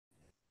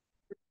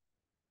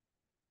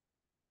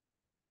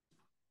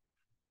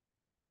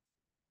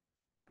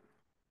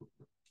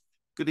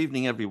Good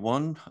evening,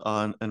 everyone,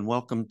 and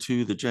welcome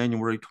to the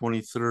January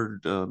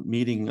 23rd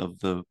meeting of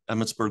the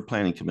Emmitsburg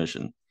Planning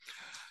Commission.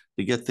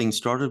 To get things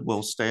started,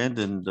 we'll stand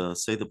and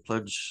say the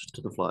pledge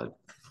to the flag.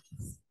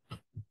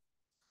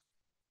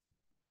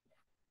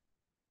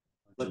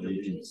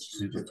 Allegiance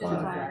to the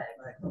flag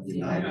of the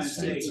United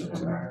States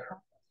of America,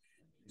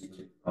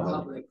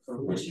 republic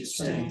for which it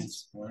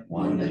stands,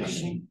 one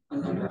nation,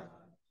 under God.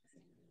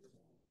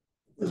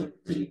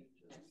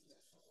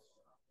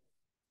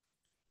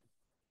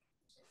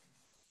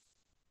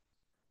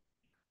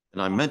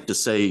 And I meant to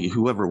say,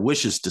 whoever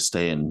wishes to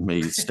stand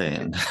may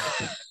stand.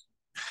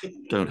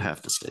 Don't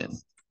have to stand.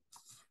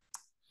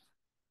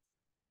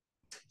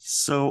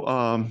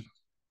 So,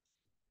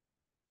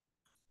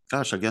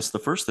 gosh, I guess the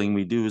first thing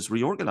we do is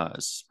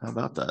reorganize. How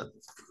about that?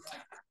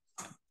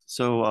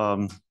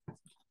 So,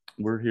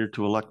 we're here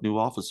to elect new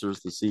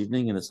officers this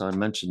evening. And as I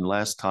mentioned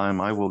last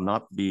time, I will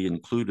not be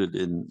included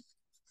in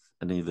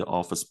any of the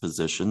office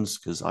positions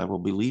because I will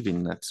be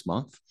leaving next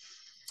month.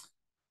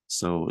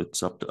 So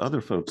it's up to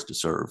other folks to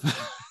serve.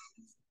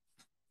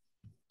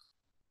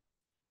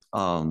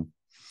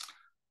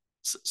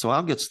 So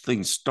I'll get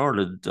things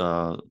started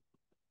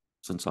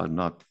since I'm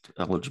not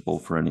eligible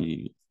for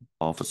any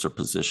officer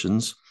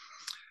positions.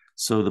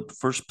 So the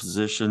first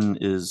position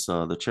is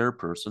the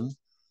chairperson.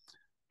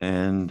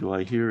 And do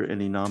I hear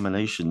any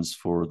nominations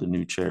for the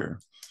new chair?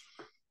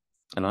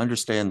 And I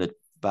understand that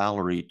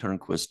Valerie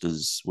Turnquist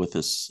is with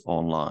us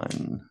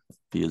online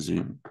via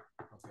Zoom.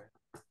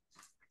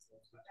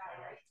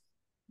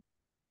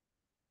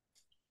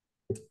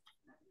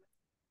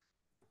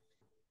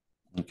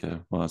 Okay,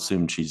 well, I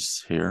assume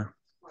she's here.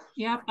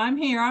 Yep, I'm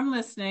here. I'm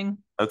listening.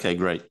 Okay,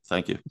 great.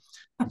 Thank you.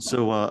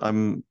 So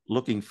I'm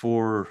looking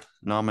for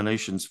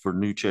nominations for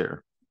new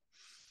chair.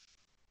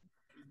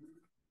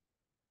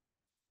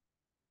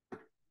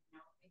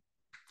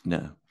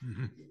 No.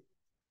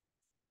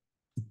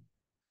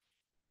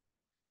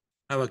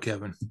 How about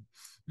Kevin?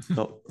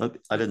 Oh,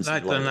 I didn't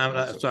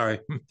see. Sorry.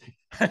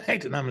 I'd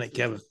like to nominate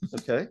Kevin.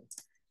 Okay.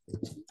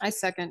 I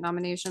second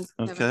nomination.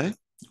 Okay.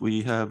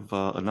 We have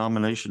a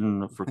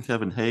nomination for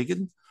Kevin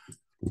Hagan.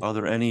 Are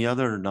there any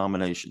other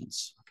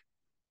nominations?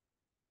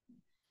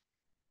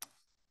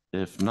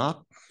 If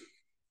not,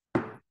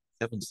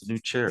 Kevin's the new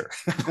chair.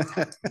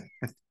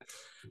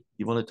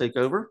 You want to take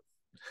over?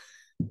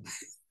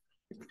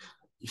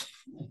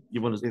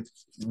 You want to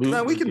move?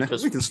 No, we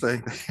can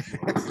stay.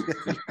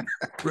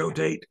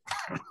 Rotate.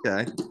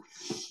 Okay.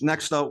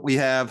 Next up, we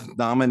have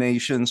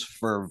nominations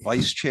for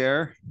vice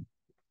chair.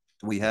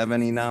 Do we have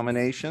any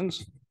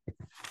nominations?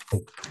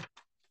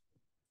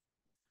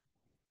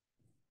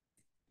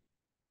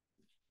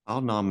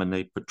 I'll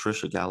nominate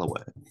Patricia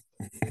Galloway.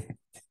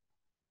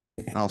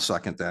 I'll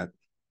second that.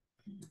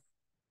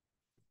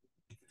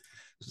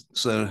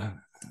 So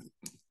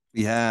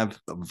we have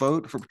a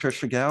vote for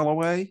Patricia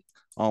Galloway.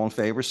 All in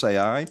favor, say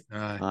aye.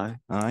 Aye.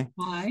 Aye.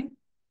 Aye.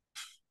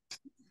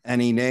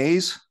 Any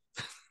nays?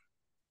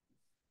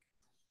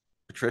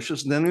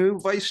 Patricia's the new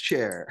vice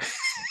chair.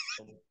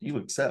 You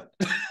accept?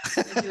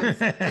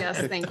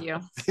 Yes, thank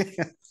you.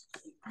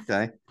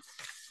 Okay.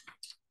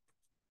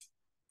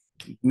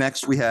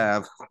 Next, we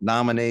have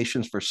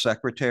nominations for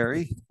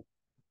secretary.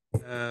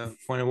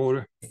 Point of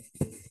order.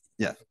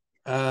 Yeah.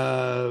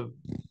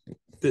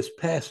 This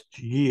past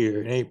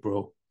year in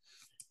April,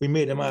 we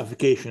made a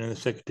modification in the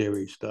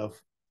secretary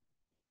stuff,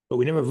 but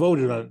we never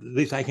voted on it. At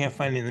least I can't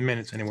find it in the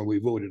minutes anywhere we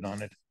voted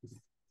on it.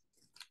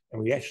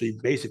 And we actually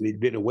basically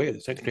did away with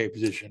the secretary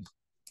position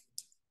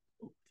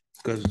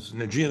because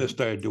Najila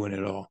started doing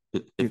it all.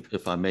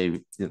 If I may,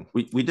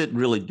 we didn't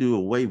really do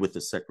away with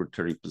the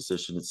secretary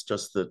position. It's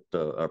just that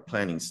our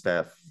planning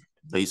staff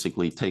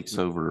basically takes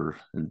over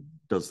and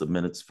does the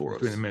minutes for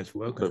us. Okay.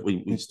 But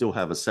we still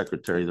have a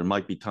secretary. There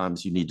might be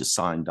times you need to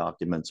sign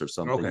documents or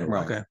something.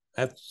 Okay, okay.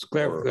 That's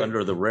clear.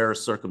 Under the rare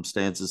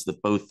circumstances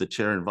that both the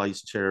chair and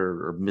vice chair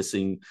are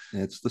missing.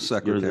 It's the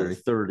secretary. You're the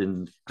third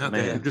in command.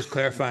 Okay, I'm just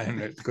clarifying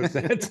it because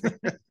that's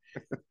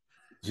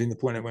seen the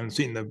point of when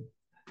seeing the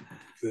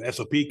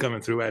SOP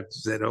coming through, I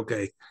said,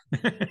 okay.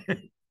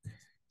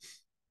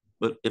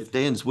 But if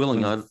Dan's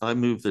willing, I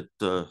move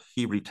that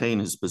he retain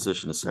his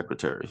position as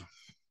secretary.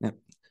 Yep.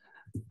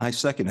 I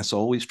second. It's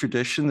always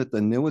tradition that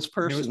the newest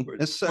person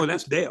is secretary. Oh,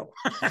 that's Dale.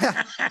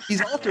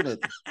 He's alternate.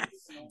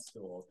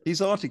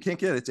 He's alternate. Can't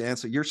get it to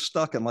answer. You're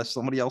stuck unless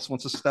somebody else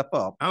wants to step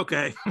up.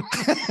 Okay.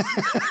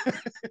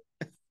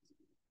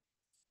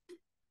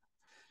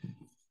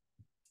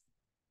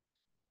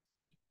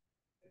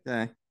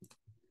 Okay.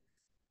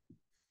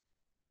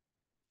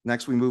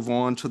 Next, we move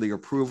on to the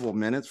approval of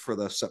minutes for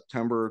the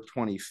September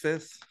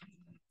 25th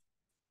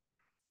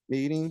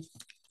meeting.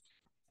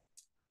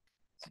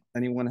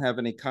 Anyone have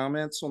any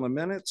comments on the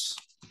minutes?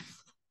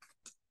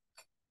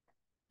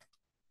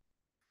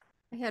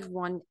 I had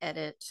one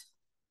edit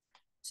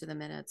to the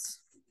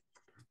minutes.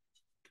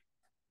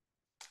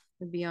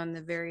 It'd be on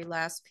the very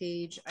last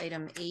page,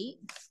 item 8.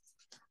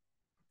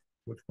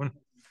 Which one?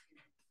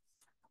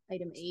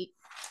 Item 8.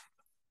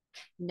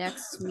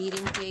 Next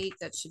meeting date,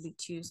 that should be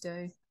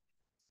Tuesday,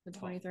 the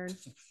 23rd.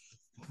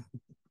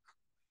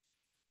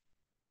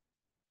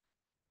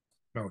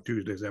 No,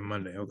 Tuesdays and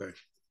Monday, okay.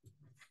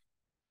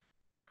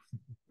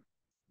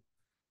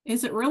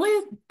 Is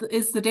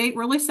the date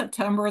really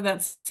September?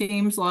 That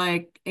seems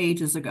like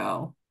ages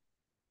ago.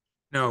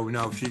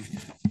 No,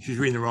 she's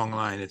reading the wrong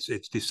line.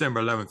 It's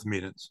December 11th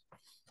meetings.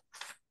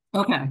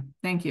 Okay,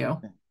 thank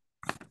you.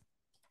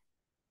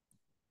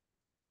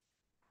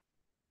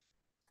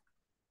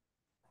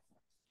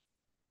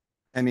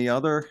 Any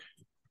other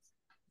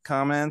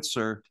comments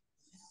or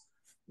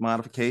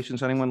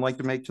modifications anyone like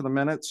to make to the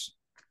minutes?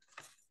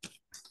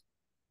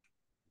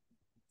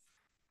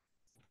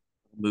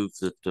 Move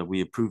that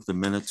we approve the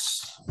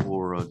minutes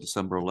for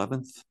December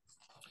 11th.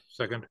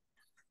 Second.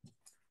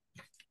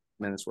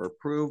 Minutes were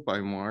approved by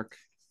Mark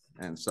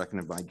and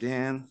seconded by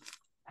Dan.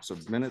 So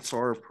minutes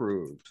are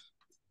approved.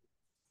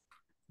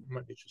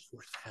 Monday's just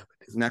forced to happen.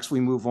 Next, we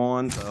move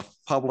on to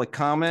public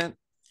comment.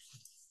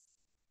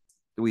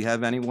 Do we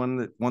have anyone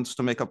that wants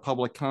to make a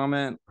public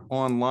comment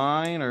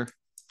online or?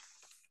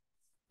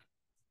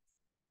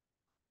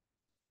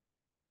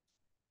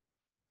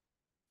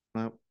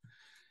 No.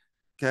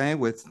 Okay,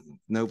 with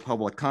no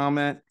public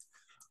comment,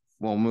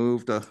 we'll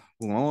move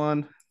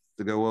on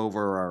to go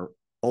over our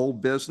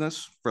old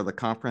business for the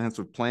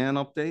comprehensive plan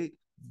update.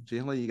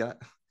 Sheila, you got?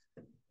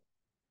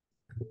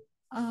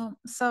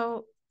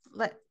 So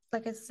like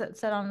I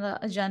said on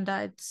the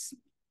agenda, it's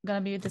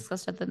gonna be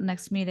discussed at the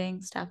next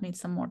meeting. Staff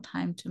needs some more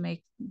time to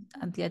make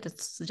the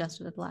edits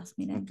suggested at the last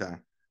meeting. Okay.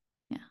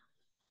 Yeah.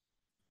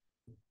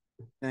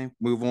 Okay,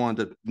 move on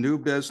to new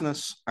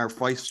business. Our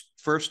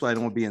first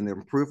item will be in the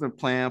improvement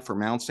plan for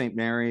Mount St.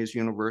 Mary's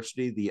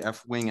University, the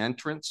F-wing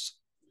entrance.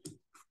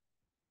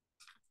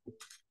 Do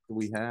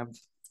we have?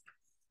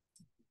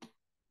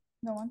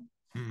 No one?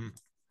 Mm-hmm.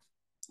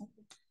 Okay.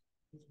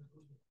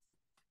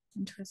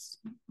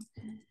 Interesting.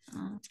 Okay.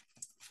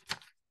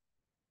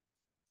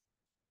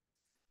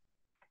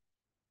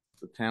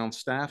 The town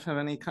staff have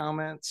any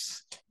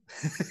comments?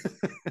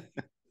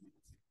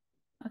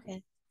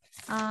 Okay.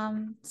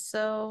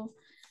 So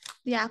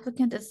the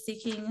applicant is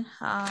seeking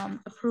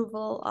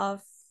approval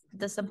of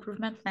this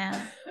improvement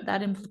plan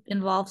that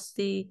involves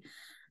the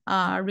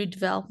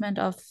redevelopment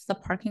of the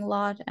parking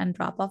lot and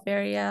drop-off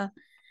area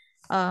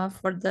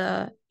for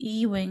the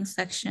E-wing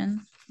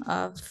section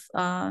of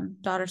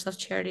Daughters of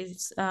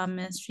Charities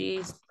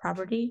Ministries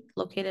property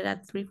located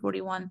at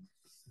 341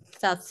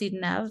 South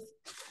Seaton Ave.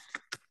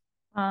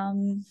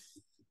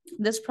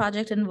 This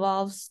project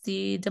involves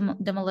the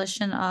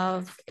demolition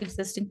of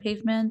existing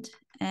pavement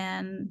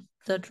and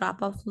the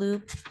drop-off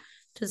loop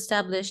to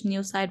establish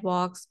new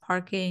sidewalks,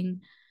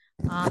 parking,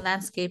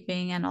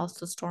 landscaping, and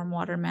also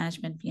stormwater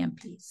management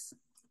BMPs.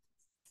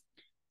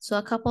 So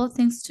a couple of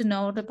things to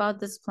note about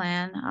this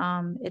plan.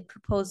 It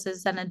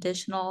proposes an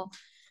additional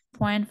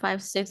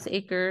 0.56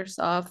 acres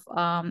of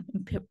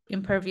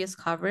impervious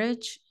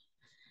coverage,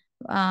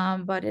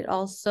 but it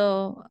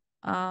also,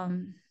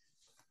 sorry,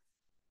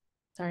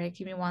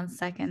 give me 1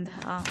 second.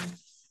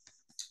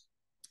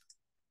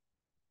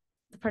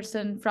 The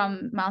person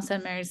from Mount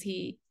St. Mary's,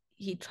 he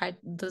tried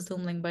the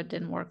Zoom link, but it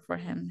didn't work for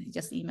him. He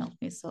just emailed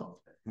me, so.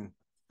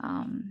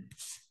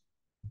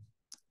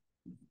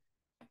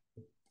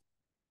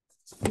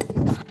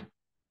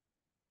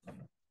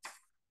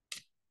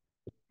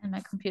 And my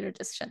computer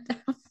just shut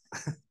down.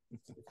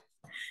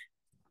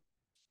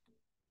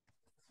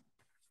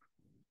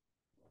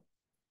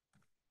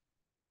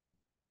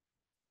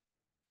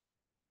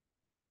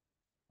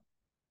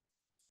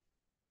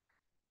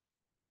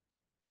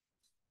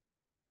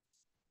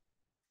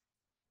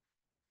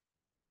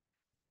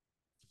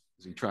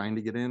 Is he trying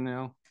to get in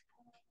now?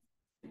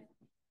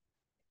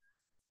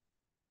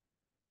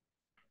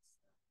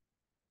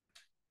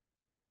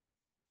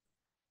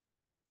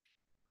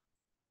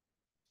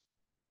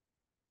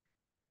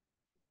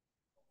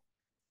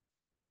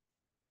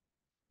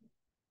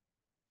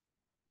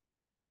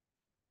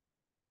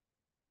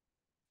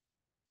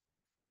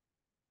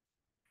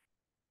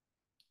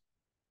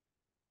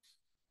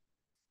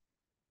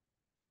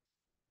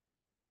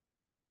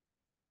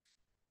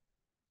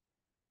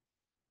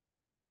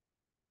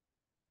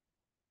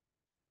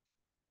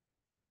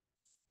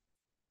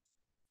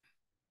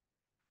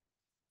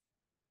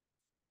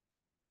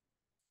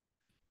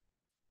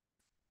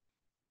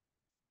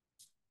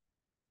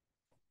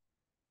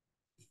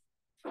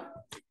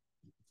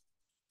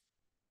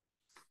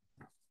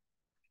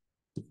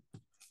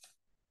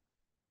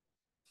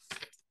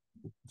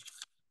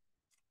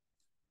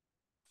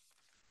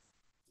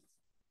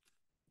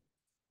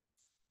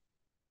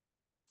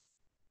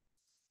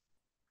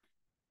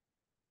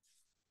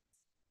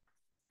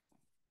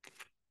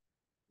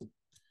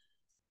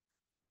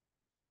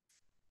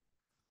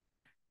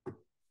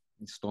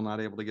 He's still not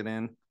able to get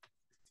in.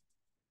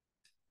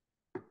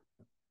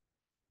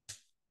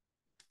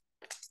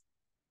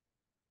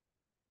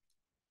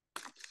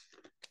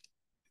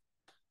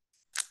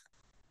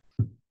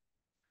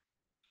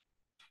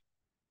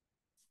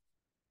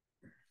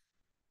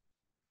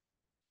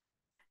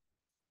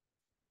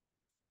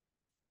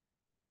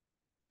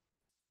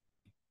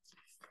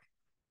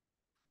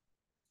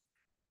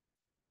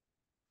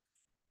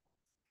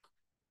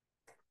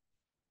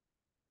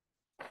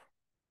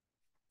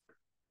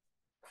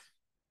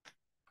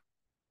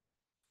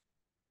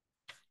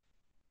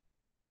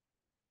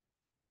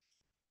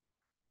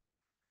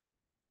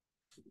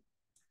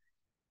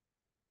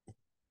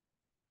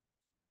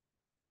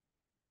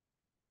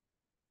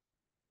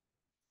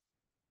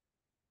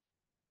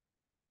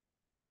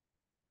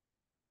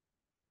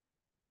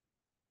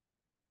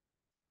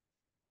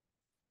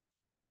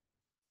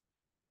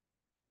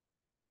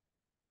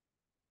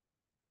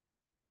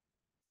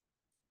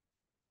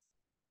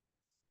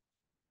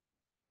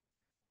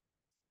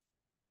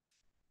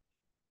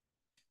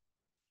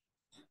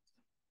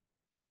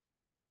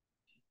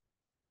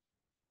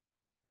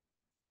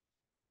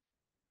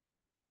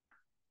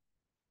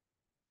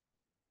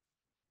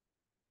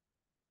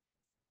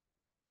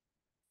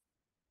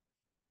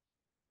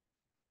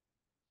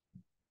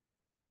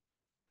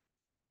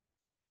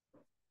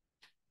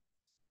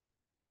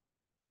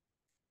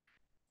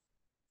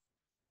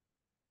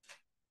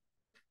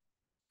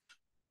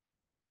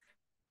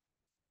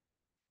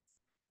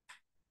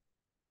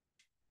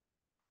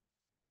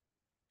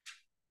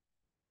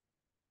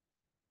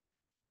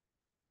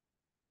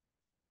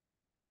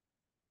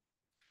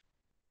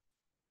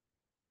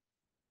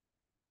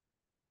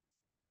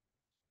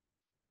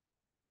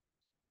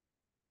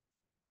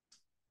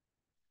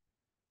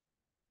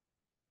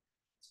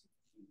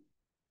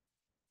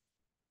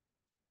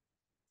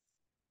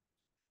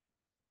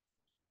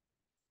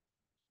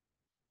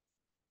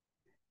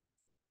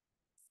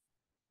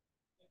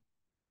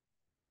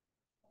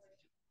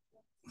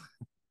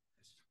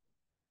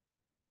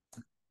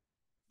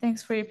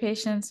 Thanks for your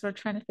patience. We're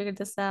trying to figure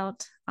this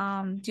out.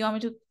 Do you want me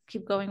to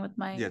keep going with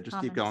my Yeah,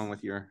 just keep comments? going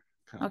with your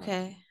comment.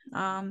 Okay,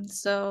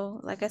 so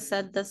like I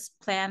said, this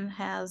plan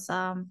has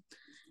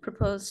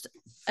proposed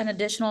an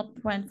additional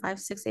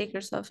 0.56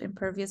 acres of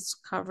impervious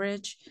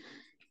coverage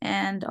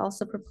and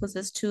also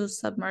proposes 2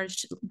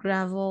 submerged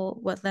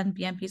gravel wetland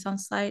BMPs on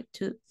site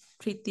to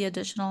treat the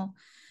additional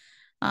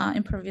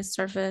impervious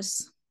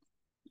surface.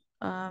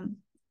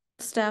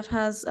 Staff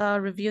has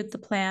reviewed the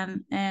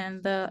plan,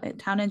 and the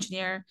town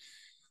engineer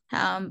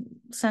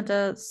sent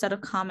a set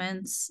of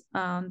comments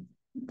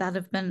that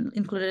have been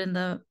included in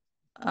the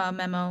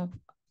memo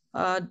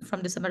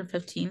from December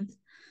 15th.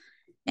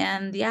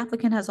 And the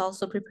applicant has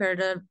also prepared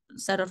a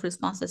set of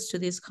responses to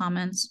these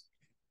comments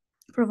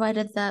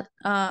provided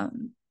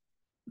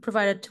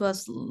to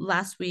us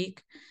last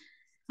week.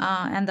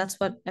 And that's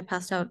what I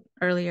passed out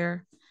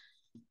earlier.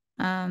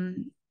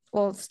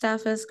 Well,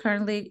 staff is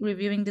currently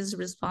reviewing these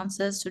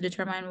responses to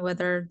determine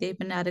whether they've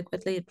been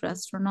adequately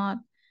addressed or not.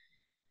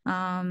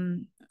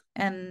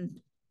 And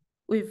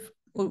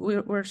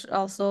we're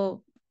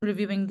also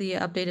reviewing the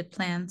updated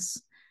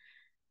plans.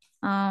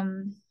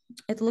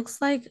 It looks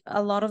like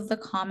a lot of the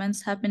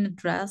comments have been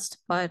addressed,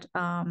 but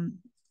the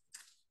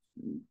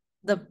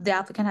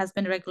applicant has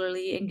been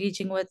regularly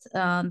engaging with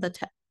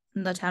the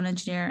town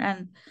engineer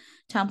and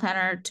town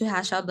planner to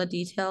hash out the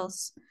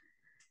details.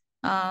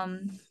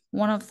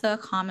 One of the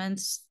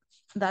comments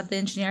that the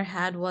engineer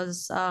had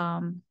was,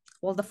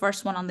 well, the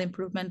first one on the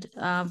improvement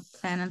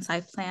plan and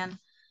site plan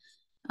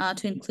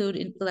to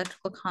include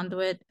electrical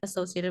conduit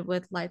associated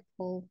with light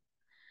pole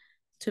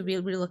to be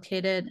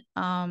relocated.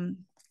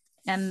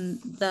 And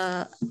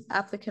the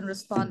applicant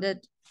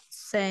responded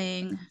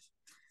saying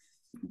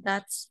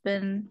that's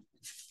been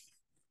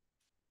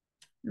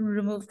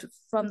removed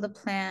from the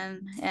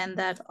plan and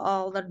that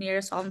all the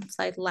nearest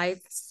on-site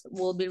lights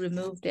will be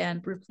removed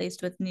and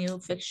replaced with new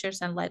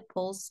fixtures and light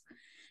poles.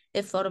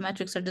 If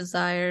photometrics are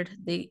desired,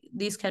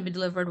 these can be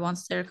delivered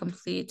once they're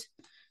complete,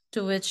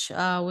 to which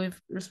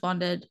we've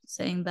responded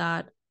saying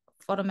that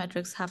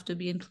photometrics have to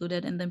be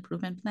included in the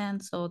improvement plan.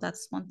 So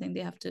that's one thing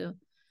they have to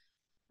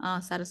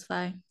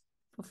satisfy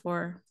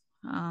before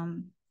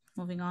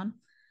moving on.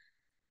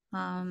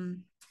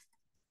 And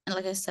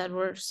like I said,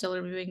 we're still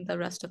reviewing the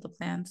rest of the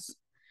plans,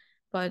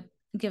 but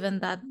given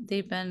that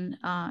they've been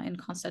in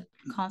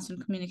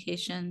constant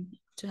communication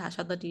to hash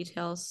out the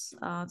details,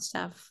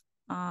 staff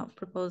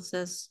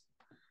proposes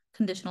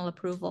conditional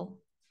approval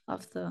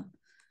of the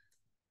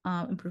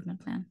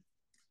improvement plan.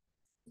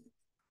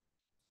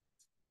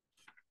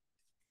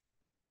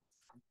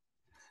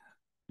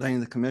 Any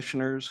of the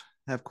commissioners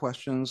have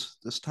questions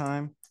this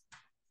time?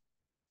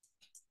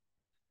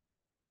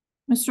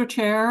 Mr.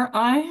 Chair,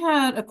 I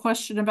had a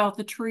question about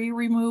the tree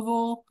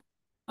removal.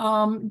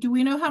 Do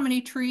we know how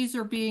many trees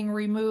are being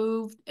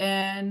removed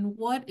and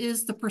what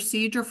is the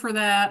procedure for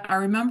that? I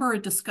remember a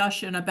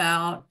discussion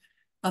about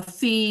a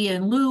fee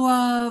in lieu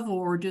of,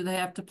 or do they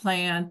have to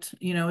plant,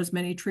 as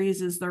many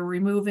trees as they're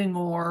removing,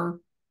 or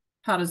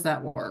how does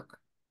that work?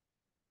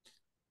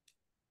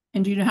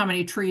 And do you know how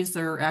many trees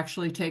they're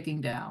actually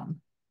taking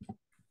down?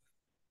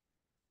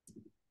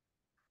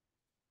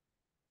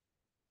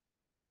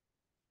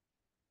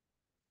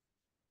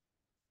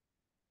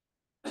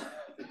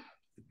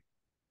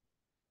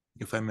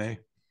 If I may,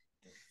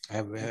 I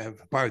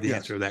have part of the Yes.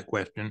 answer to that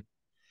question.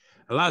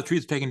 A lot of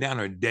trees taken down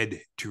are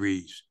dead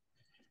trees,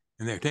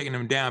 and they're taking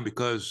them down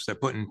because they're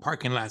putting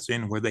parking lots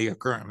in where they are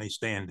currently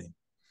standing.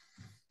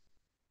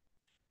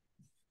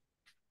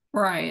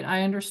 Right,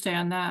 I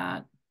understand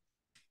that.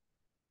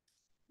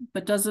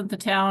 But doesn't the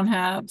town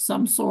have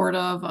some sort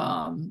of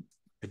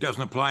It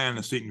doesn't apply on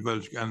the Seton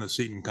Village, on the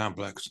Seton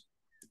complex.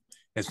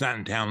 It's not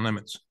in town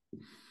limits.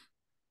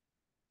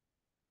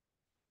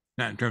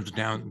 Not in terms of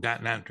town,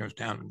 not in terms of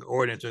town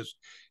ordinances.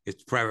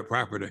 It's private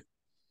property.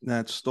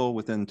 That's still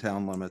within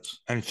town limits.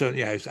 And so,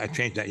 yeah, I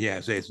changed that.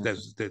 Yeah, it's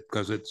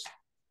because it's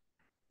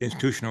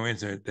institutional.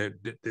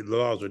 The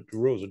laws, the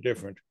rules are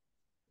different.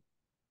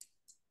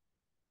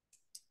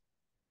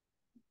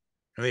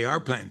 And they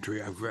are planting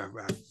tree.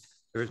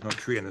 There is no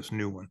tree in this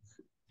new one.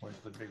 Where's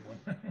the big one?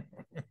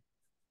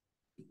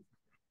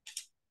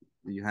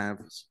 You have,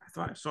 I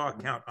thought I saw a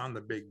count on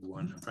the big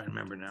one. I'm trying to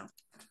remember now.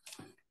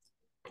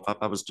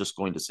 I was just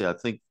going to say, I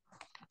think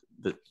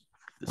that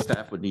the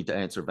staff would need to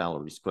answer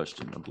Valerie's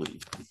question, I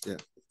believe. Yeah.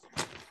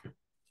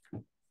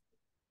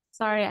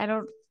 Sorry, I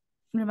don't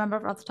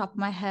remember off the top of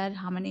my head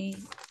how many,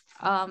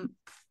 but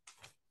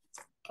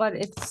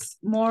it's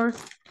more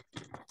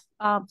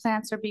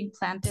plants are being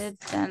planted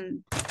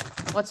than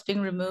what's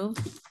being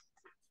removed.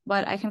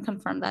 But I can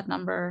confirm that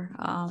number.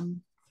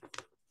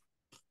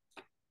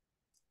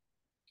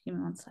 Give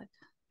me one sec.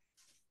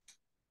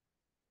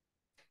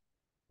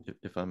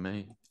 If I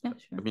may. Yeah,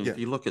 sure. I mean, Yeah. if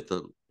you look at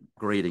the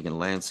grading and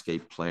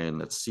landscape plan,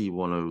 that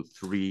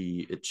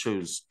C103, it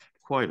shows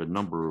quite a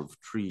number of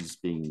trees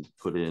being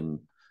put in,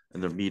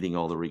 and they're meeting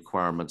all the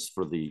requirements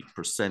for the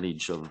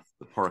percentage of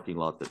the parking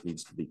lot that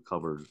needs to be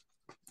covered.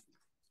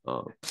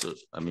 So,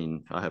 I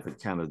mean, I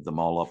haven't counted them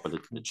all up, but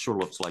it sure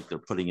looks like they're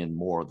putting in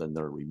more than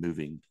they're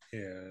removing.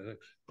 Yeah, that's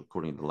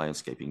according to the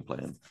landscaping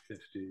plan.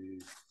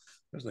 50.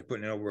 That's like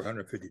putting in over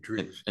 150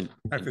 trees, And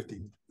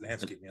 150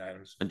 landscaping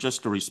items. And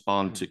just to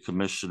respond to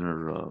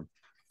Commissioner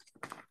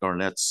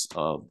Garnett's,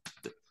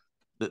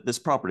 this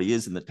property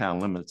is in the town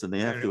limits and they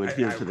have to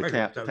adhere to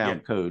the town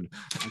code.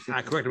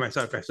 I corrected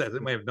myself. I said,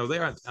 no, they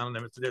aren't town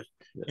limits. They're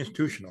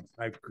institutional.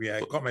 I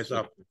caught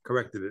myself,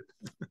 corrected it.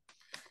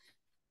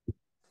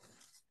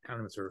 Town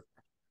limits are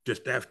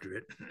just after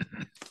it.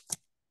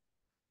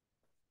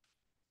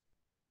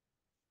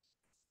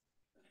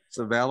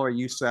 So Valerie, are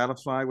you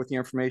satisfied with the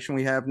information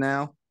we have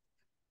now?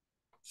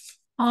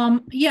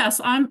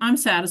 Yes, I'm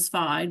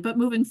satisfied, but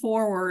moving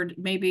forward,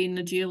 maybe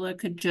Najila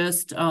could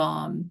just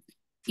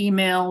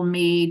email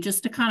me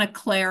just to kind of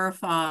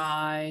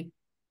clarify,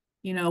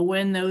 you know,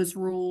 when those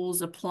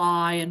rules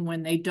apply and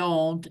when they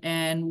don't,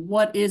 and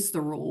what is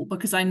the rule?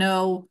 Because I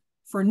know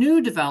for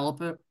new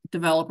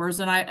developers,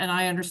 and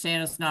I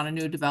understand it's not a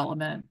new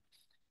development,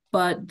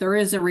 but there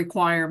is a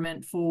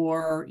requirement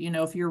for, you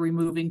know, if you're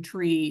removing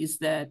trees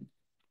that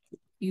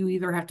you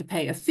either have to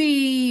pay a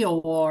fee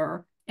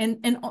or and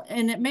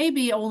it may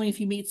be only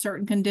if you meet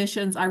certain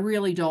conditions. I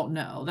really don't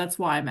know. That's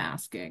why I'm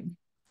asking.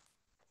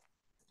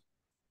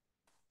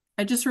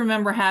 I just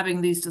remember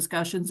having these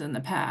discussions in the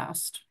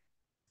past.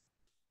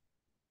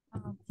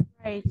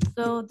 Right.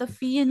 So the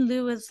fee in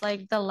lieu is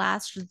like the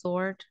last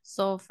resort.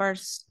 So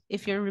first,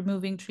 if you're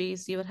removing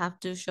trees, you would have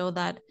to show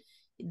that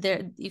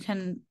there you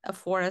can a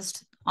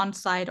forest on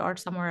site or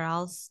somewhere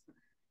else.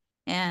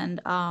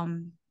 And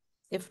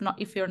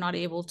if you're not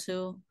able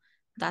to,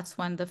 that's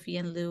when the fee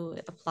in lieu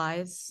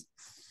applies.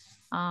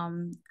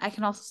 I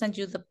can also send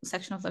you the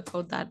section of the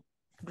code that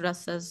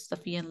addresses the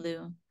fee in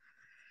lieu.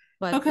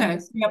 But okay,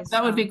 yep, case,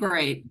 that would be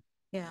great.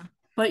 Yeah.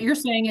 But you're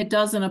saying it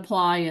doesn't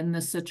apply in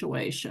this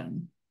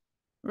situation.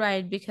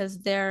 Right, because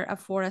they're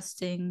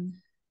afforesting,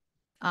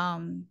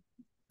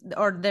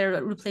 or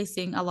they're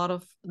replacing a lot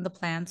of the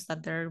plants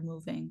that they're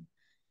removing.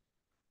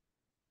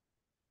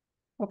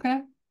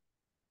 Okay.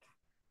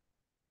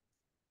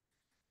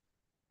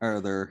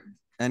 Are there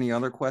any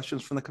other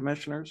questions from the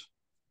commissioners?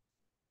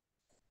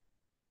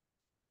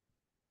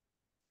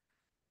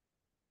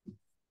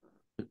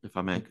 If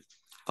I may,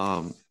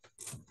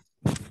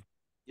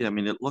 yeah, I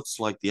mean, it looks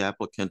like the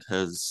applicant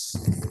has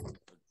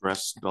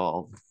addressed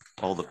all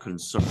the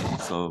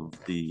concerns of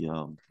the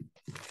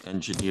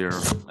engineer,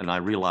 and I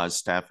realize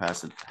staff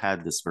hasn't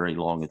had this very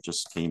long. It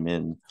just came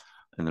in,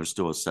 and they're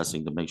still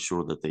assessing to make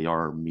sure that they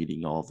are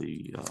meeting all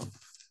the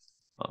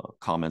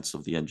comments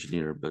of the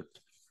engineer. But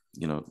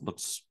you know, it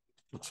looks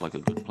like a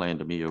good plan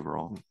to me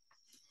overall.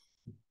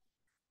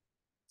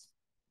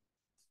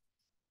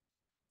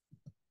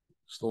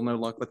 Still no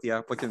luck with the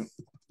applicant?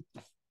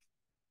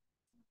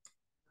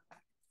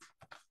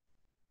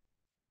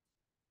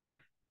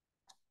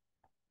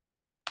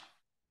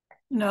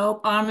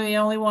 Nope, I'm the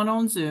only one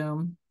on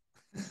Zoom.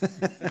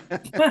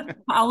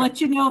 I'll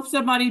let you know if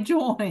somebody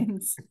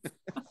joins.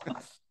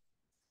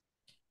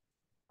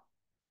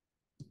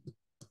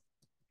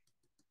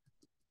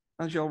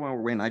 As y'all know,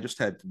 Wayne, I just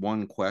had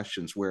one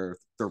question where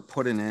they're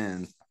putting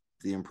in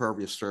the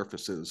impervious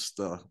surfaces.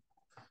 The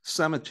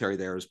cemetery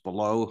there is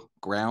below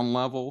ground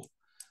level.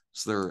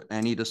 Is there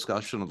any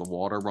discussion of the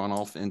water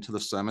runoff into the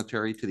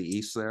cemetery to the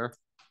east there?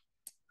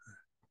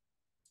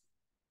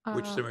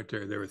 Which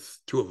cemetery? There were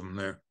two of them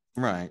there.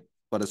 Right,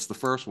 but it's the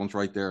first one's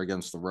right there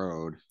against the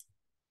road.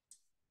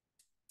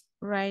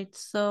 Right,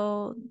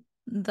 so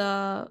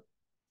the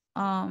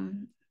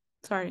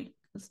sorry,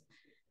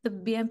 the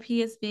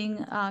BMP is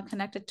being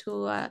connected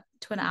to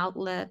an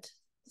outlet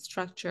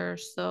structure,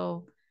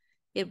 so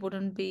it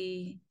wouldn't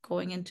be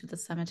going into the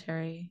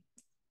cemetery.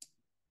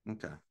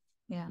 Okay.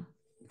 Yeah.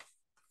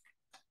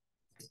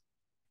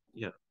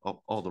 Yeah,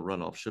 all the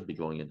runoff should be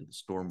going into the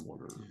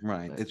stormwater.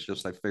 Right, it's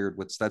just I figured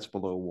that's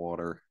below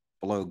water,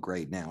 below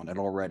grade now, and it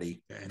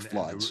already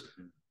floods.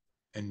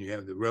 And you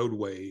have the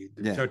roadway.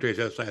 The cemetery is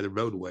outside the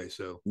roadway,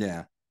 so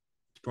yeah,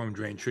 storm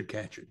drain should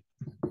catch it.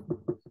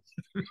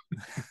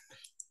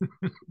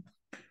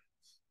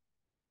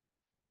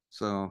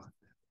 So,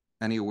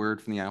 any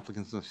word from the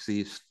applicants?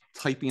 He's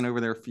typing over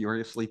there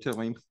furiously to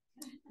him.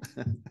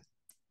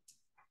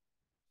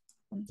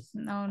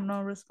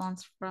 No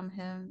response from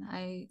him.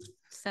 I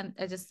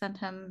just sent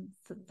him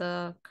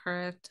the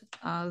correct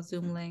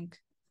Zoom link.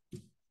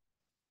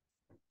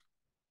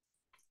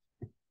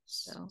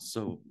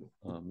 So,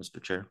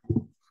 Mr. Chair,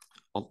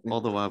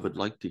 although I would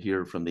like to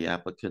hear from the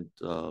applicant,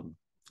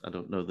 I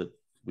don't know that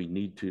we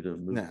need to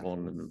move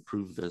on and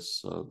approve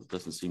this. It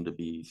doesn't seem to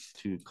be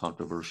too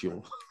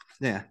controversial.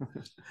 Yeah.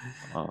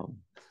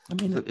 I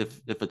mean,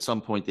 if at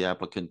some point the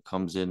applicant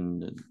comes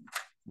in and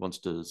wants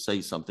to say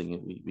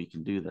something, we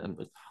can do that,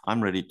 but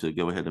I'm ready to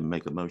go ahead and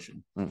make a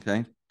motion.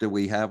 Okay. Do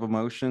we have a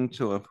motion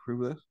to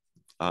approve this?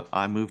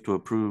 I move to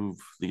approve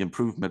the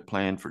improvement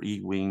plan for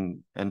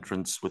E-Wing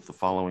entrance with the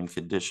following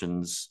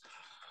conditions.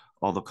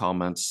 All the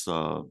comments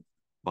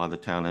by the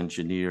town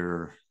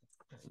engineer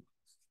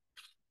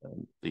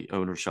The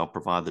owner shall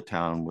provide the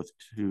town with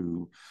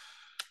two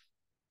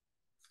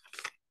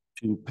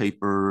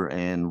paper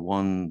and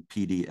one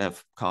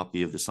PDF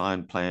copy of the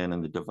signed plan,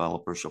 and the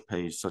developer shall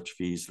pay such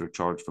fees that are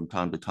charged from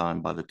time to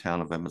time by the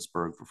town of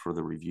Emmitsburg for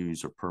further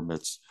reviews or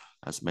permits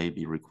as may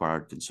be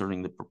required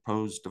concerning the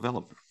proposed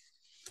development.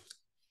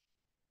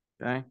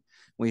 Okay,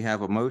 we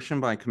have a motion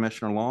by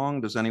Commissioner Long.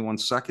 Does anyone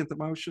second the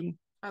motion?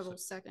 I will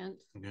second.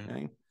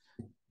 Okay,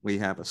 we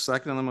have a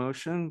second on the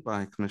motion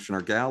by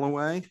Commissioner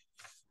Galloway.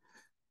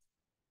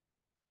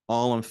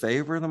 All in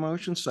favor of the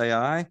motion, say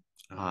aye.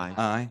 Aye.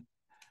 Aye.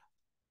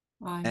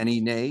 Aye. Any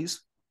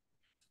nays?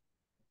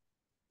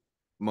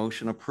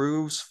 Motion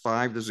approves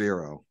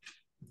 5-0.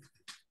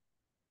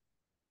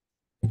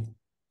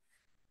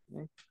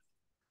 Okay.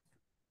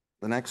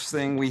 The next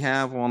thing we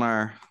have on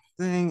our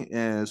thing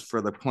is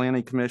for the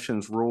Planning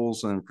Commission's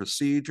rules and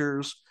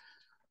procedures.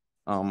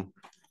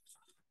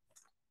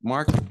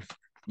 Mark,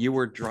 you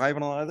were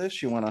driving a lot of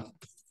this. You want to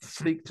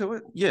speak to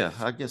it? Yeah,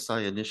 I guess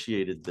I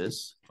initiated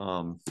this.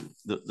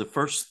 The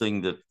first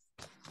thing that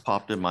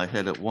popped in my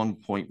head at one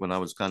point when I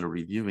was kind of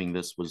reviewing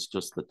this was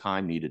just the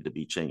time needed to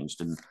be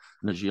changed, and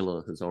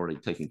Najila has already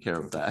taken care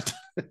of that,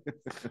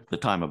 the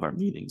time of our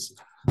meetings.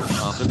 But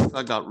as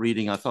I got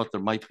reading, I thought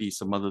there might be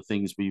some other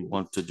things we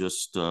want to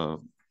just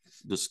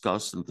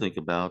discuss and think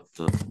about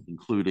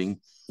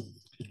including.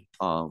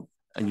 And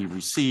you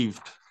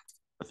received,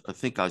 I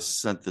think I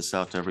sent this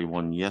out to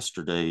everyone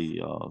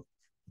yesterday,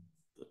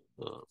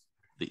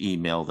 the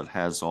email that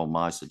has all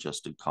my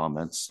suggested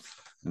comments,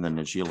 and then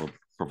Najila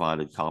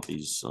provided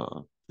copies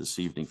this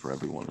evening for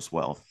everyone as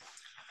well.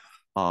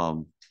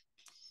 But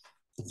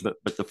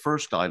the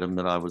first item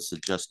that I was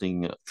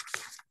suggesting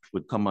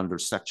would come under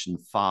section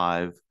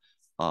 5,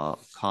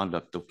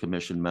 conduct of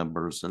commission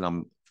members, and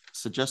I'm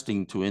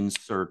suggesting to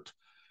insert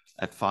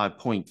at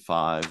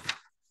 5.5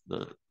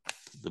 the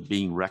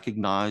being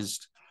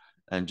recognized,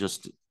 and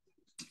just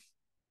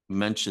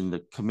mention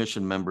that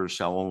commission members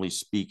shall only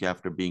speak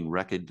after being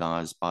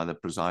recognized by the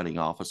presiding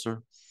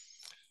officer.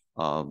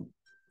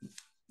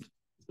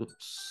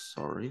 Oops,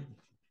 sorry,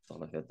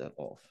 thought I had that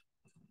off.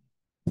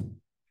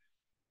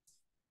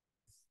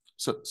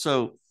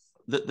 So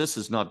this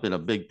has not been a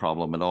big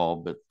problem at all,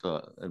 but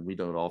and we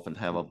don't often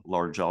have a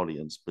large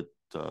audience, but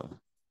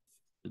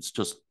it's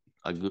just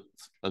a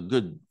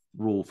good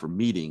rule for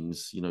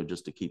meetings, you know,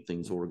 just to keep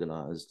things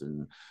organized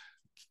and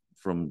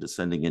from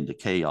descending into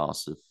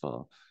chaos if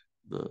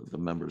the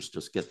members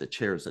just get the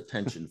chair's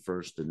attention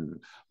first and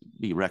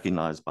be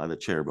recognized by the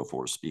chair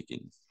before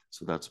speaking.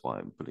 So that's why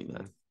I'm putting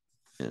that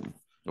in,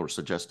 or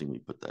suggesting we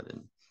put that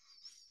in.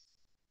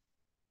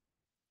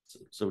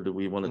 So do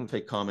we want to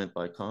take comment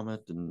by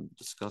comment and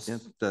discuss?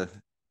 Yeah,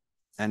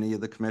 any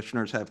of the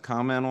commissioners have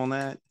comment on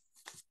that?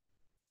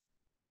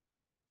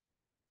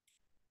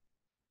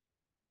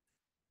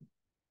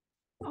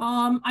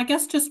 I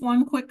guess just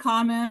one quick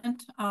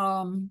comment.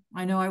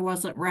 I know I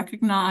wasn't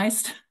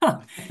recognized.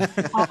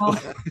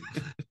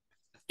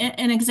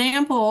 An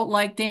example,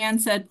 like Dan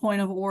said,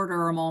 point of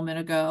order a moment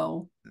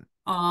ago.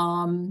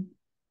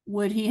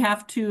 Would he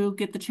have to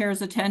get the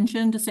chair's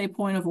attention to say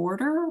point of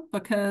order?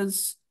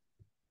 Because,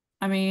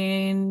 I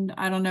mean,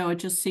 I don't know, it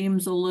just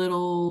seems a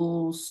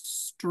little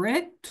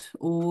strict,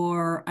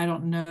 or I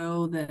don't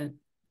know that,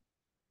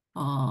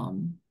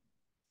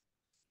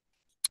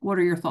 what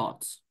are your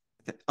thoughts?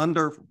 Are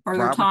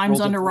there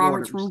times under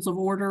Robert's Rules of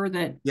Order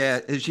that?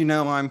 Yeah, as you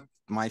know,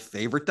 my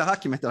favorite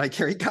document that I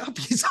carry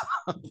copies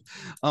of.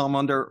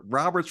 Under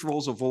Robert's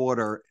Rules of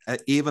Order,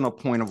 even a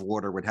point of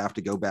order would have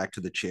to go back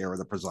to the chair or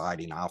the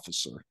presiding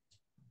officer.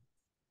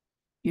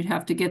 You'd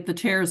have to get the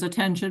chair's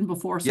attention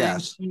before saying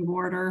yes. Point of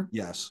order?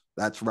 Yes,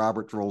 that's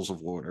Robert's Rules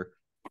of Order.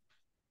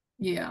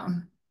 Yeah.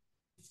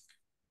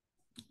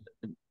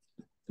 And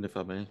if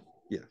I may?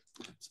 Yeah.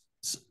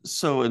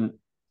 So, and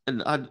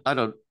I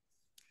don't,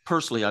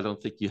 personally, I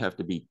don't think you have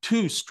to be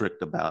too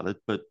strict about it,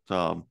 but,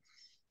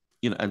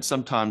 you know, and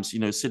sometimes, you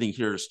know, sitting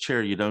here as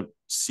chair, you don't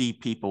see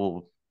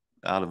people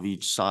out of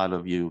each side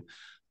of you.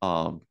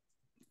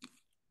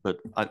 But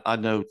I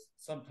know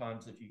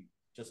sometimes if you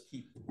just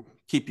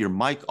keep your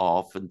mic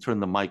off and turn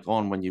the mic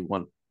on when you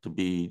want to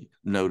be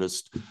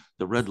noticed,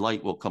 the red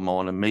light will come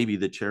on and maybe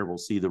the chair will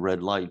see the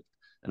red light.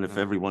 And if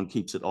everyone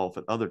keeps it off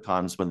at other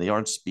times when they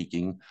aren't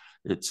speaking,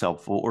 it's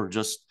helpful. Or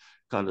just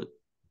kind of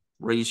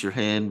raise your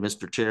hand,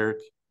 Mr. Chair,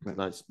 can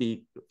I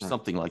speak?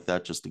 Something like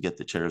that, just to get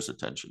the chair's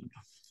attention.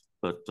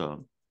 But,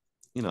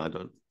 you know, I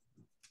don't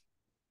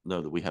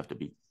know that we have to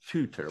be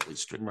too terribly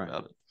strict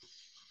about it.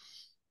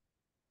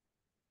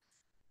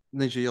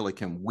 Najila,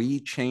 can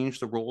we change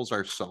the rules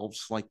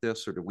ourselves like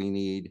this, or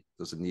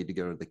does it need to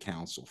go to the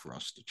council for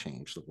us to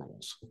change the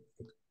rules?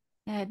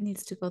 Yeah, it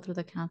needs to go through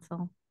the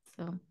council.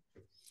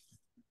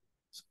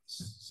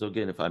 So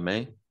again, if I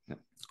may,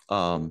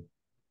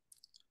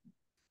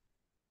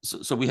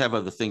 so we have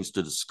other things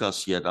to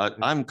discuss yet.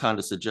 I'm kind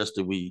of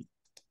suggesting we,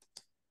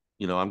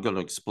 you know, I'm going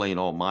to explain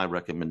all my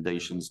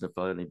recommendations. And if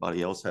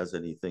anybody else has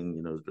anything,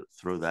 you know, to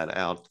throw that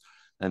out,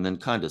 and then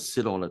kind of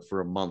sit on it for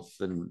a month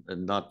and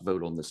not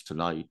vote on this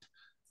tonight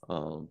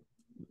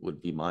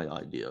would be my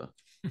idea.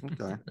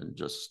 Okay, and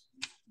just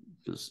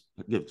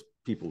give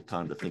people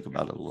time to think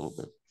about it a little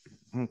bit.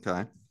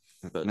 okay.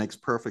 That But- makes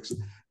perfect.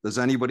 Does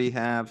anybody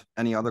have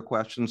any other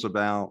questions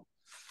about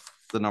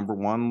the number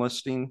one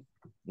listing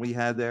we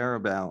had there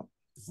about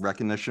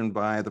recognition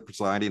by the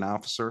presiding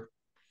officer?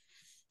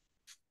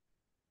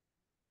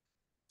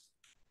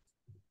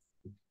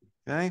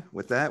 Okay,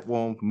 with that,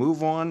 we'll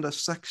move on to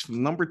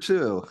section number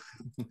 2.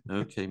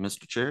 Okay,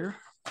 Mr. Chair.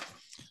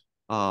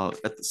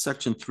 At the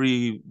section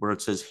 3, where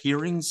it says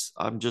hearings,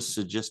 I'm just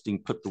suggesting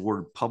put the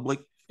word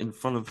public in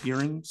front of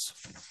hearings.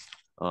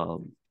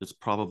 It's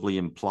probably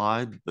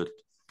implied, but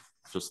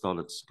just thought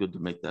it's good to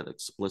make that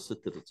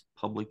explicit that it's a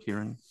public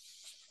hearing.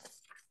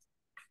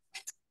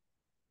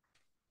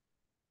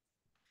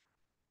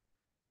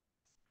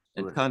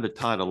 And kind of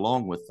tied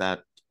along with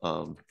that,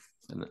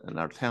 and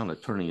our town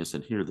attorney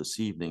isn't here this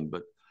evening,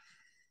 but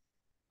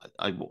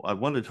I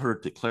wanted her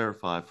to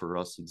clarify for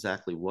us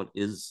exactly what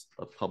is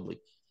a public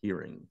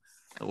hearing,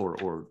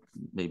 or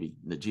maybe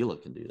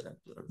Najila can do that,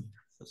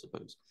 I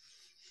suppose.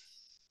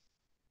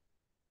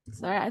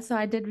 So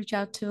I did reach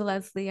out to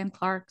Leslie and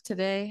Clark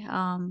today,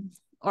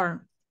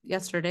 or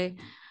yesterday,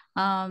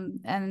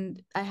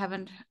 and I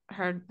haven't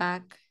heard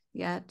back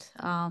yet,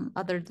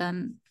 other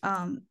than,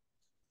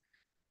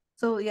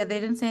 so yeah, they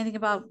didn't say anything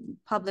about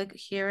public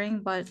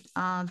hearing, but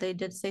they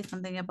did say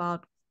something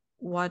about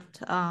what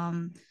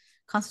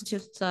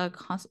constitutes a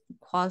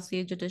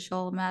quasi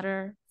judicial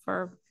matter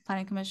for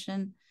planning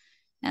commission,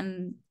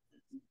 and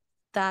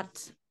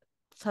that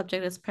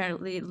subject is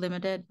apparently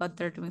limited, but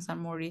they're doing some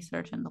more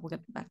research and they'll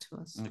get back to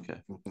us.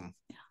 Okay.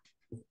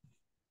 Yeah.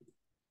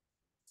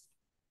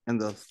 And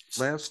the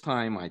last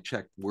time I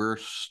checked, we're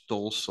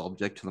still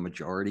subject to the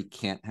majority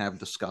can't have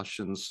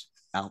discussions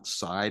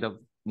outside of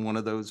one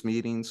of those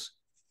meetings,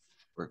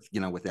 or,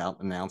 without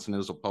announcing it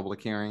as a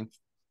public hearing.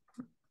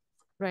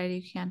 Right,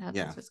 you can't have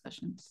Yeah. those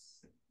discussions.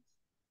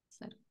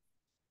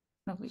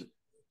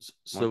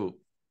 So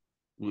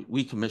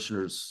we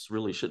commissioners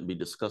really shouldn't be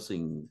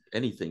discussing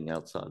anything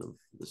outside of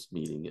this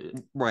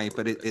meeting. Right,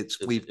 but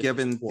we've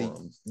given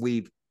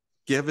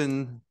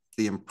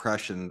the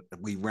impression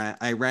that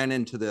I ran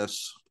into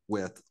this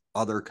with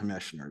other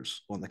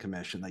commissioners on the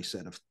commission. They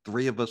said if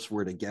 3 of us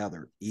were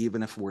together,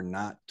 even if we're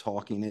not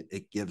talking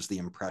it gives the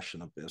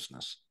impression of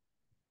business,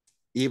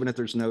 even if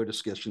there's no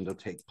discussion to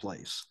take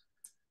place.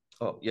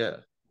 Oh, yeah.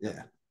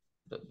 Yeah.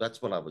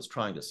 That's what I was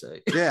trying to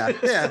say.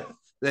 Yeah.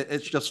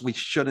 It's just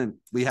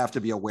we have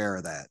to be aware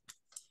of that.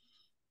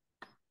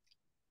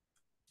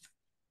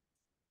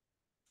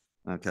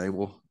 Okay,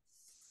 well,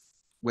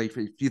 wait,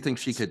 do you think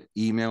she could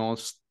email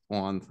us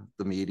on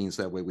the meetings?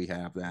 That way we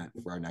have that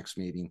for our next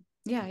meeting.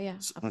 Yeah.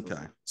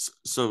 Okay.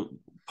 So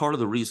part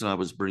of the reason I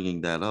was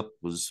bringing that up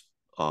was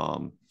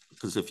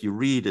because if you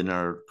read in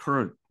our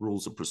current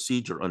rules of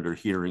procedure under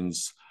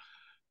hearings,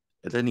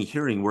 at any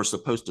hearing, we're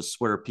supposed to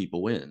swear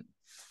people in.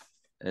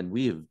 And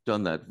we have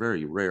done that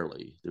very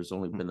rarely. There's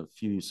only been a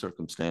few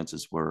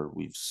circumstances where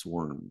we've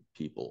sworn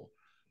people.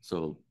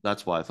 So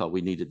that's why I thought we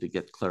needed to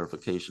get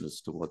clarification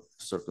as to what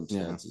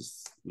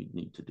circumstances we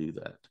need to do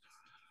that.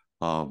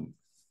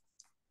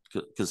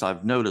 Because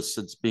I've noticed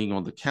since being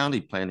on the county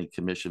planning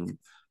commission,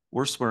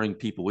 we're swearing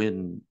people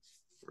in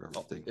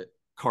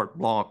carte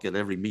blanche at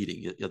every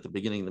meeting. At the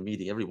beginning of the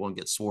meeting, everyone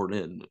gets sworn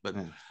in, but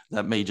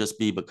that may just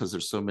be because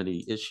there's so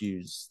many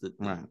issues that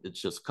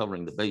it's just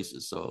covering the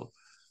bases. So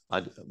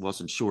I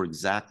wasn't sure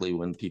exactly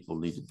when people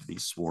needed to be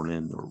sworn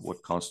in or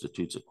what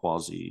constitutes a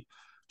quasi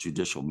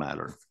judicial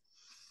matter.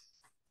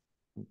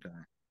 Okay.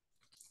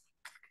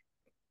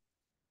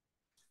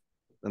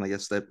 Then I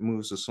guess that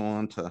moves us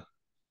on to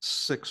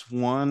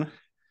 6.1.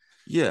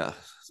 Yeah,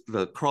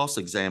 the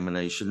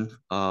cross-examination,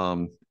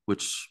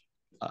 which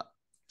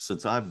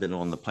since I've been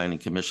on the planning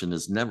commission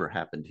has never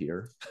happened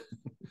here.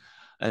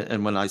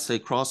 And when I say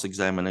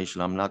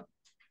cross-examination, I'm not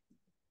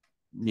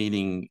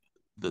meaning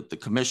that the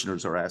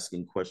commissioners are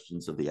asking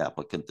questions of the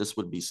applicant. This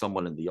would be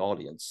someone in the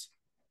audience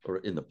or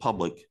in the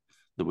public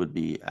that would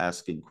be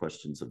asking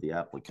questions of the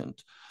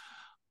applicant.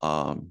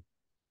 And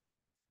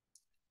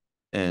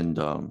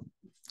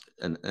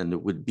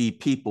it would be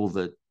people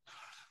that,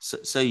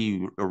 say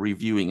you are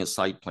reviewing a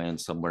site plan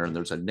somewhere and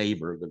there's a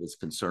neighbor that is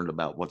concerned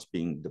about what's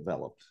being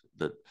developed,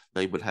 that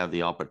they would have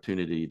the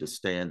opportunity to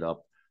stand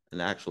up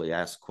and actually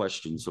ask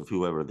questions of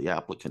whoever the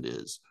applicant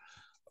is.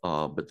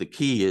 But the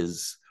key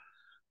is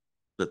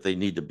that they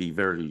need to be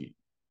very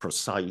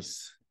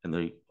precise, and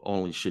they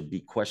only should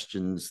be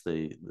questions.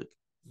 The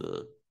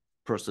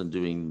person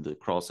doing the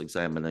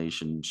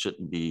cross-examination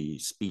shouldn't be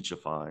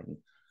speechifying,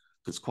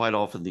 because quite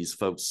often these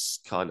folks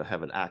kind of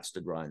have an axe to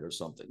grind or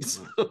something.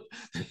 So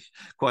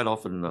quite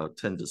often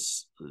tend to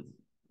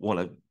want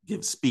to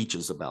give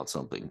speeches about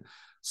something.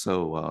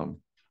 So,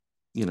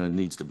 it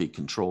needs to be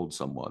controlled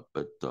somewhat.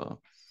 But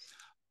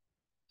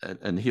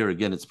and here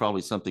again, it's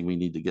probably something we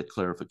need to get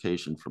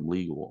clarification from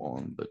legal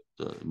on, but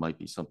it might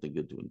be something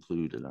good to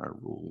include in our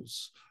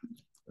rules.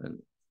 And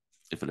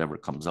if it ever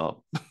comes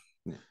up,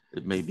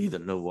 it may be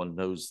that no one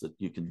knows that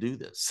you can do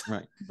this,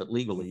 right? But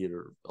legally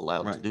you're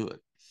allowed to do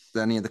it. Do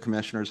any of the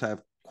commissioners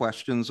have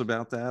questions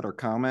about that or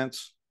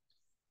comments?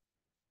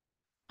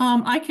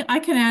 I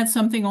can add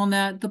something on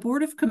that. The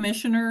Board of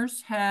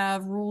Commissioners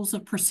have rules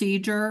of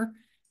procedure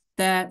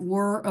that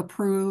were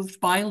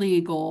approved by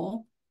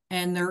legal,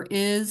 and there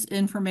is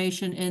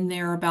information in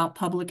there about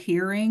public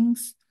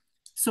hearings.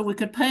 So we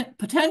could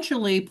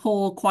potentially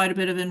pull quite a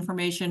bit of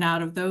information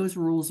out of those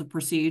rules of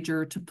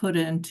procedure to put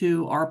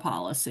into our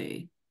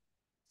policy.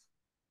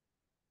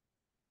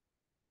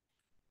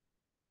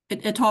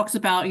 It talks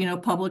about,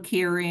 public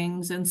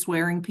hearings and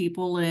swearing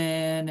people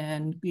in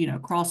and,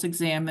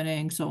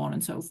 cross-examining, so on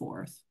and so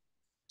forth.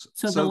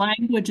 So the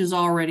language is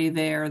already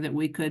there that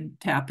we could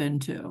tap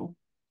into.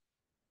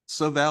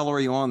 So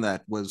Valerie, on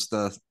that, was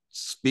the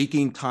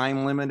speaking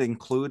time limit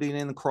included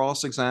in the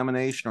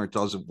cross-examination, or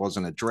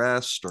wasn't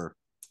addressed, or?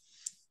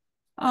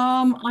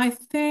 I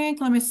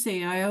think, let me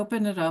see, I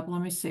opened it up.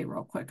 Let me see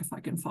real quick if I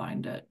can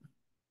find it.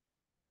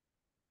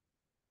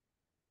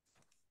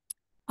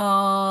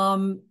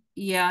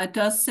 Yeah, it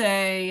does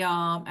say,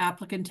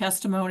 applicant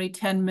testimony,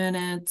 10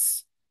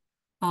 minutes.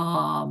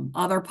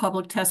 Other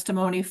public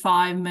testimony,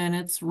 5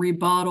 minutes,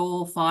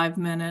 rebuttal, 5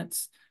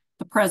 minutes.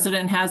 The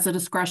president has the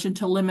discretion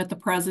to limit the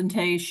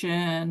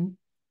presentation.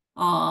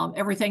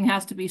 Everything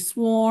has to be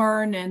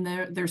sworn, and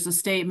there's a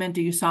statement,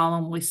 do you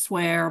solemnly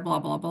swear, blah,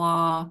 blah,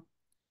 blah.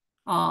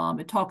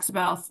 It talks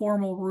about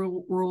formal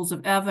rules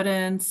of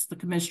evidence. The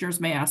commissioners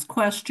may ask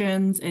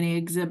questions. Any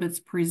exhibits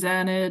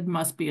presented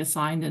must be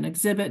assigned an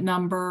exhibit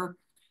number.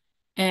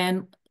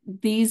 And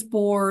these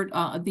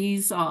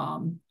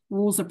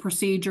rules of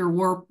procedure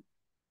were,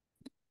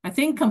 I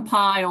think,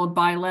 compiled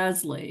by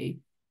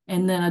Leslie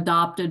and then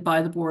adopted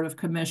by the Board of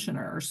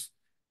Commissioners.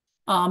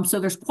 So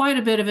there's quite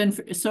a bit of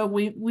so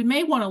we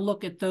may want to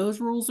look at those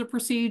rules of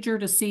procedure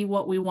to see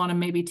what we want to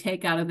maybe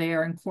take out of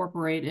there,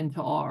 incorporate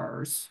into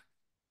ours.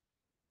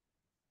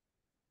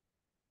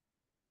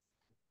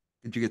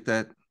 Did you get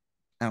that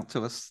out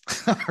to us?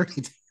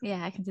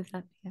 Yeah, I can do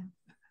that.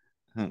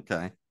 Yeah.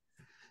 Okay.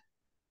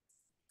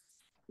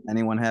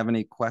 Anyone have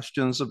any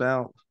questions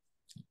about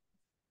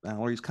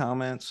Valerie's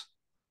comments?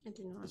 I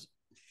do not.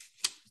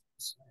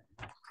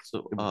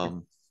 So,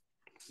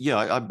 yeah,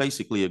 I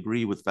basically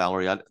agree with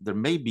Valerie. There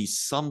may be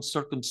some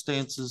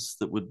circumstances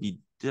that would be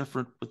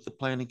different with the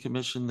Planning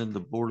Commission than the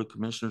Board of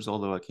Commissioners,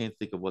 although I can't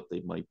think of what they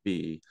might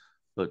be.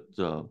 But,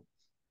 of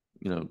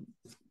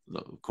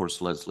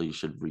course, Leslie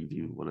should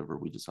review whatever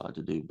we decide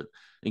to do, but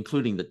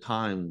including the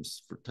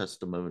times for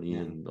testimony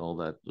and all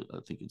that, I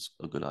think it's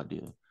a good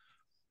idea.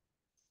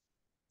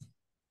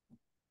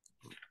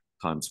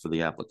 Times for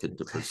the applicant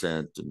to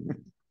present and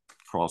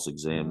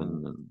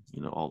cross-examine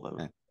and, all that.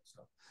 Okay.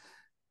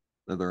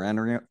 Are there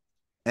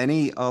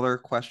any other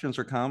questions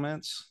or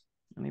comments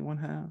anyone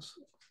has?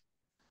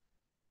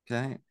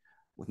 Okay,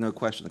 with no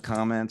questions or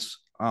comments,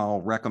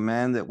 I'll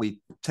recommend that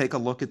we take a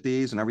look at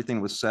these and everything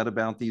that was said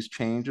about these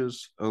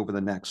changes over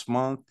the next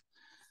month.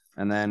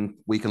 And then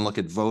we can look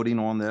at voting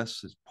on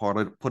this as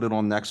put it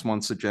on next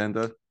month's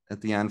agenda at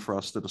the end for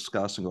us to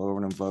discuss and go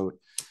over and vote.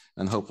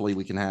 And hopefully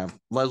we can have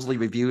Leslie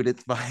reviewed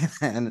it by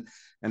then.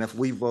 And if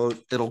we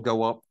vote, it'll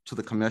go up to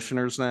the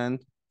commissioners then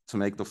to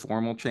make the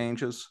formal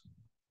changes.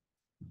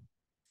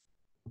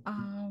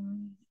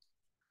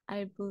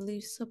 I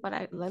believe so,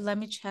 but let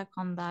me check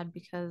on that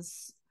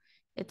because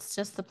it's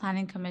just the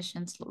Planning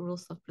Commission's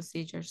rules of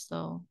procedure.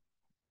 So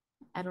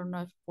I don't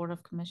know if Board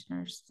of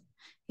Commissioners.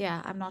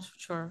 Yeah, I'm not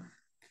sure.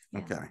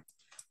 Yeah. Okay.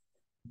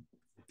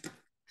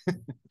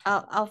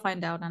 I'll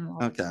find out and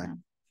I'll okay.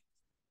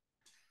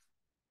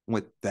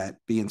 With that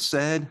being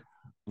said,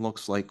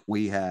 looks like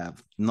we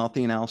have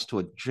nothing else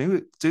to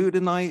do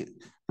tonight.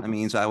 That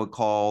means I would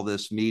call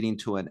this meeting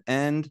to an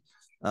end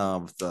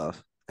of the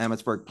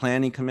Emmitsburg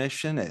Planning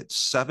Commission at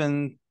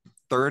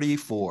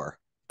 7:34.